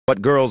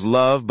What girls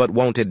love but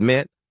won't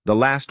admit, the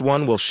last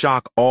one will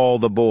shock all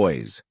the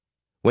boys.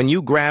 When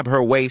you grab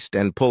her waist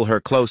and pull her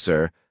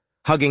closer,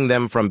 hugging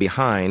them from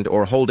behind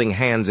or holding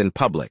hands in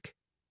public.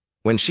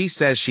 When she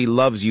says she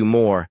loves you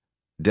more,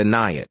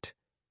 deny it.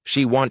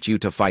 She wants you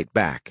to fight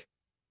back.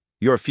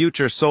 Your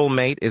future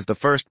soulmate is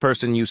the first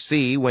person you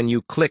see when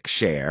you click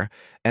share,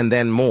 and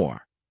then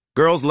more.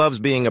 Girls loves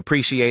being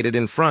appreciated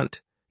in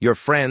front. Your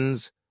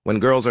friends, when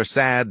girls are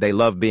sad, they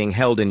love being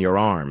held in your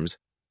arms.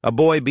 A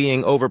boy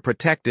being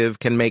overprotective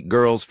can make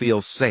girls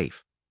feel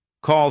safe.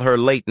 Call her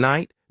late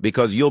night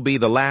because you'll be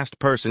the last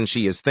person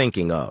she is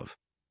thinking of.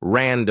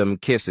 Random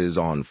kisses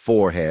on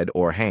forehead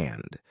or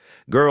hand.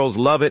 Girls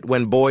love it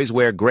when boys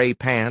wear gray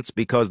pants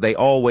because they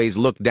always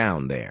look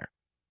down there.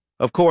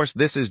 Of course,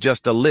 this is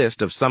just a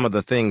list of some of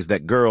the things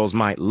that girls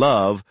might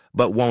love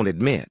but won't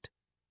admit.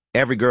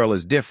 Every girl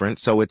is different,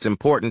 so it's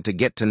important to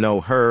get to know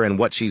her and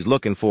what she's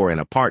looking for in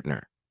a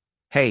partner.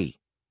 Hey,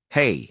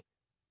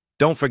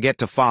 don't forget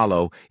to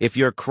follow if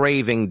you're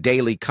craving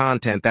daily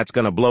content that's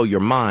gonna blow your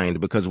mind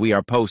because we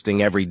are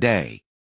posting every day.